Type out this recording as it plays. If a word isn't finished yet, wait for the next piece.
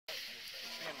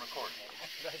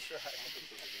right.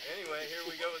 Anyway, here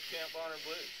we go with Camp Honor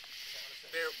Blues.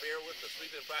 Bear with us.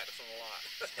 We've been practicing a lot.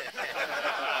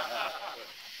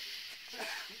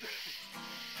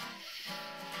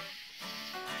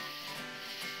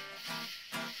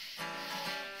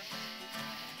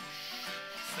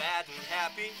 Fat and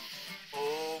happy,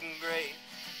 old and gray,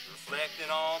 reflecting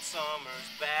on summers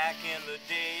back in the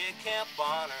day at Camp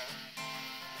Honor,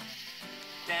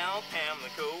 down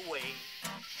Pamlico Way.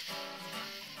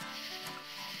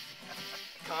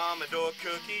 Commodore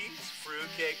cookies,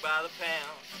 fruitcake by the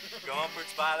pound,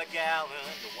 Gomforts by the gallon,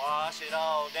 to wash it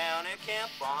all down at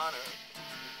Camp Honor,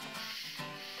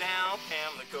 down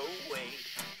Pamlico Way.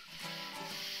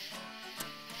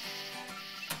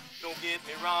 Don't get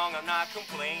me wrong, I'm not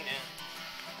complaining.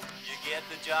 You get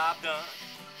the job done,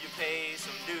 you pay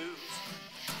some dues.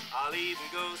 I'll even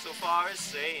go so far as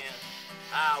saying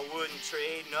I wouldn't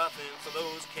trade nothing for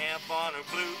those Camp Honor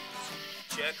Blues.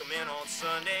 Check them in on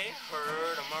Sunday,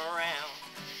 heard them around.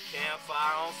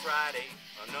 Campfire on Friday,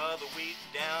 another week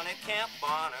down at Camp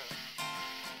Honor,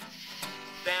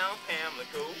 down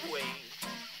Pamlico Way.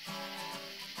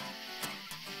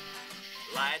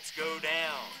 Lights go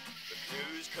down, the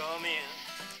crews come in.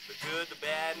 The good, the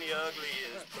bad, and the ugly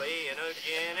is playing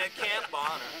again at Camp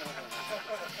Honor,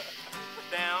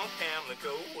 down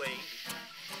Pamlico Way.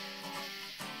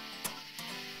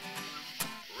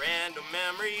 Random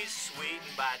memories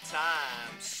sweetened by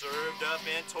time, served up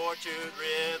in tortured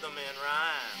rhythm and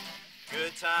rhyme.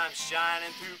 Good times shining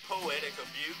through poetic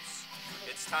abuse.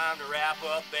 It's time to wrap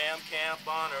up them Camp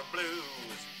Honor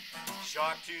Blues.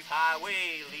 Sharktooth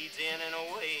Highway leads in and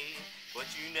away, but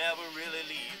you never really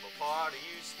leave. A part of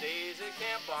you stays at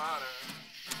Camp Honor,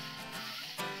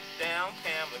 down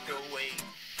Pamlico Way.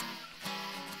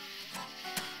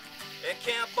 At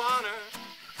Camp Honor,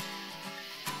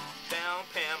 down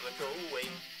Pamlico Way.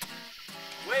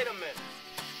 Wait a minute,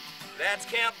 that's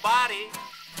Camp Body,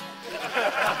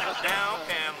 down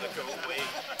Pamlico Way.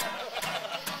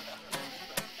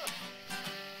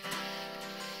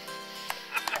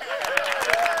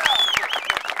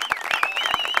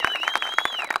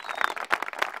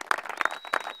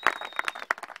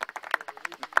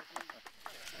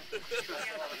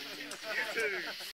 You too.